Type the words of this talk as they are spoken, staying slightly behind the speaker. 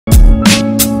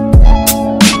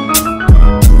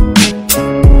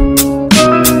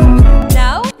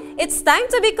It's time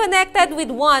to be connected with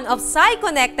one of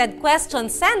Sci-Connected question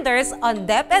senders on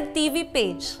DepEd TV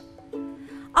page.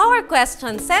 Our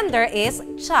question sender is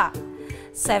Cha,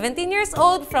 17 years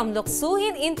old from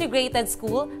Luksuhin Integrated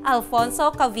School,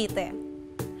 Alfonso, Cavite.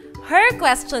 Her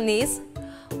question is,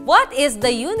 what is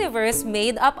the universe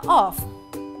made up of?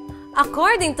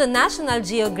 According to National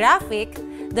Geographic,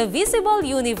 the visible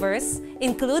universe,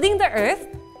 including the Earth,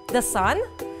 the Sun,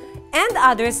 and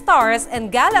other stars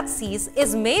and galaxies,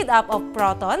 is made up of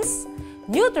protons,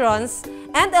 neutrons,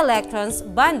 and electrons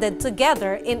bonded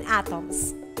together in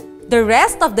atoms. The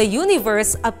rest of the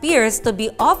universe appears to be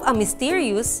of a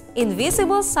mysterious,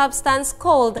 invisible substance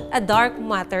called a dark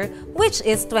matter, which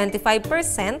is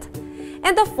 25%,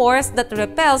 and a force that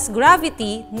repels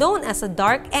gravity known as a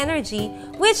dark energy,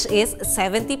 which is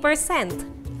 70%.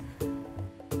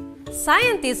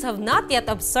 Scientists have not yet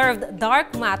observed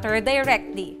dark matter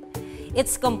directly.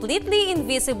 It's completely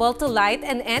invisible to light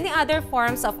and any other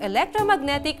forms of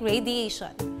electromagnetic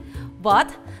radiation.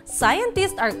 But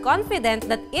scientists are confident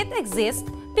that it exists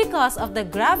because of the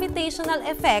gravitational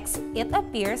effects it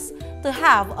appears to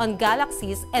have on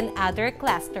galaxies and other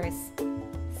clusters.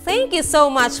 Thank you so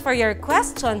much for your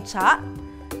question, Cha.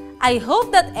 I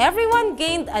hope that everyone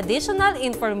gained additional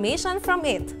information from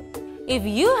it. If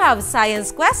you have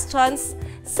science questions,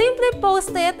 simply post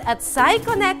it at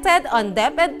Sci-Connected on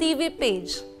DepEd TV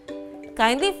page.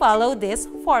 Kindly follow this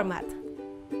format.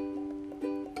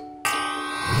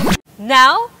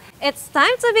 Now, it's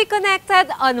time to be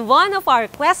connected on one of our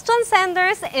question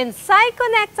senders in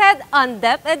Sci-Connected on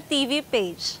DepEd TV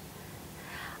page.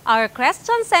 Our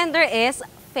question sender is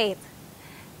Faith,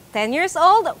 10 years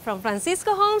old from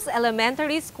Francisco Holmes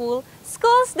Elementary School,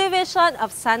 Schools Division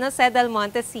of San Jose del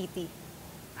Monte City.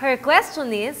 Her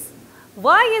question is,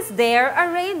 why is there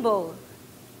a rainbow?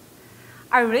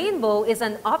 A rainbow is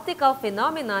an optical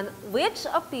phenomenon which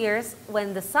appears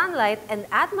when the sunlight and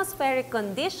atmospheric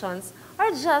conditions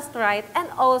are just right and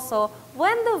also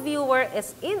when the viewer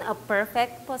is in a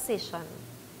perfect position.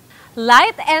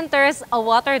 Light enters a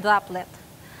water droplet.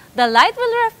 The light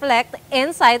will reflect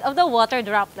inside of the water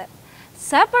droplet,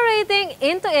 separating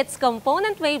into its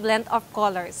component wavelength of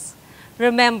colors.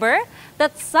 Remember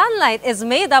that sunlight is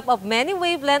made up of many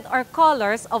wavelengths or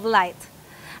colors of light.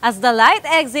 As the light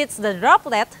exits the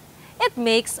droplet, it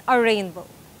makes a rainbow.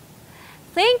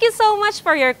 Thank you so much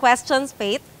for your questions,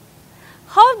 Faith.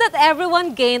 Hope that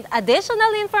everyone gained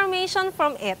additional information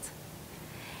from it.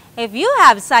 If you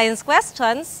have science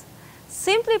questions,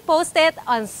 simply post it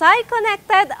on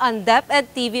Sci-Connected on DepEd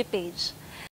TV page.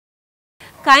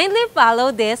 Kindly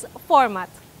follow this format.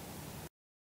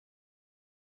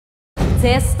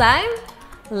 This time,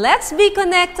 let's be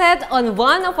connected on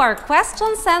one of our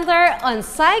question sender on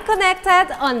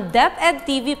Sci-Connected on DepEd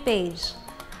TV page.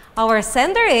 Our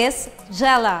sender is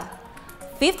Jella,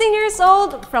 15 years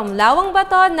old from Lawang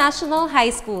Bato National High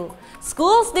School,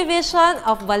 Schools Division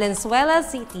of Valenzuela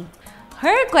City.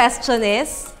 Her question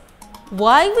is,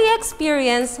 why we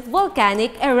experience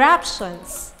volcanic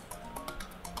eruptions?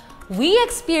 We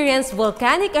experience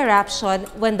volcanic eruption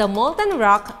when the molten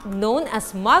rock known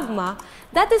as magma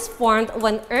that is formed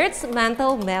when Earth's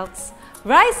mantle melts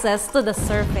rises to the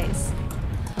surface.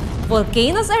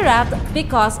 Volcanoes erupt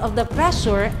because of the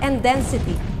pressure and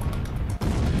density.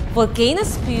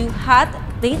 Volcanoes spew hot,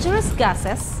 dangerous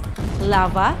gases,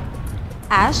 lava,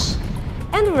 ash,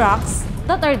 and rocks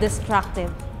that are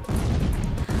destructive.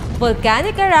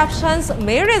 Volcanic eruptions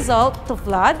may result to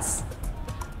floods,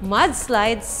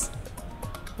 mudslides,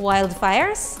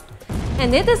 wildfires,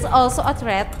 and it is also a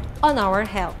threat on our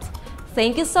health.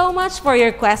 Thank you so much for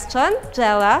your question,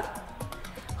 Jella.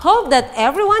 Hope that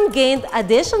everyone gained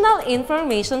additional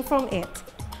information from it.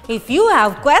 If you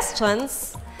have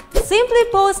questions, simply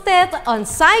post it on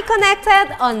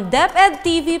Sci-Connected on DepEd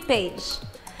TV page.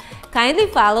 Kindly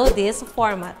follow this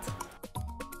format.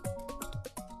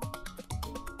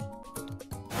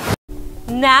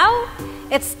 Now,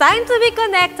 it's time to be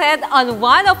connected on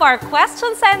one of our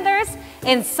question senders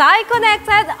in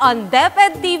Sci-Connected on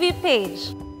DepEd TV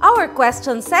page. Our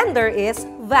question sender is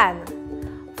Van,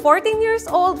 14 years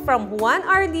old from Juan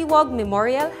R. Liwag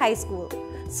Memorial High School,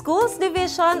 Schools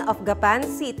Division of Gapan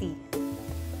City.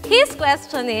 His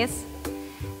question is,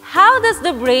 how does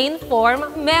the brain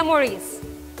form memories?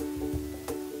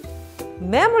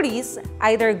 Memories,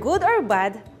 either good or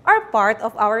bad, are part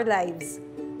of our lives.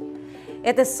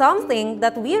 It is something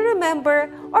that we remember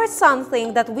or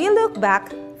something that we look back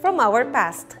from our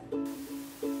past.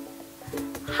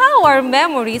 How are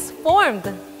memories formed?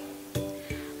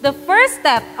 The first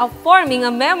step of forming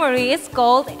a memory is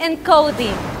called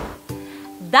encoding.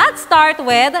 That starts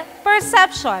with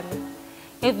perception.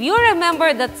 If you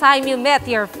remember the time you met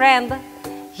your friend,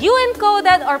 you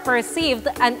encoded or perceived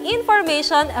an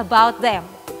information about them.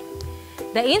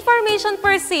 The information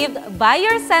perceived by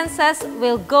your senses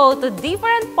will go to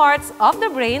different parts of the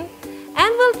brain and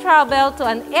will travel to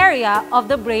an area of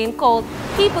the brain called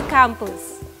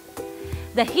hippocampus.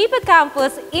 The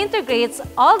hippocampus integrates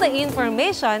all the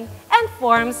information and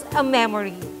forms a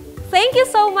memory. Thank you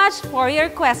so much for your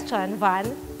question,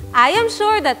 Van. I am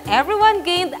sure that everyone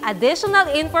gained additional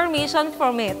information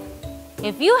from it.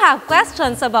 If you have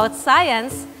questions about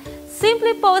science,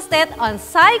 simply post it on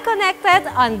Sci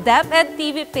Connected on DepEd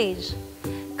TV page.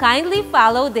 Kindly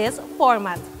follow this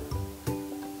format.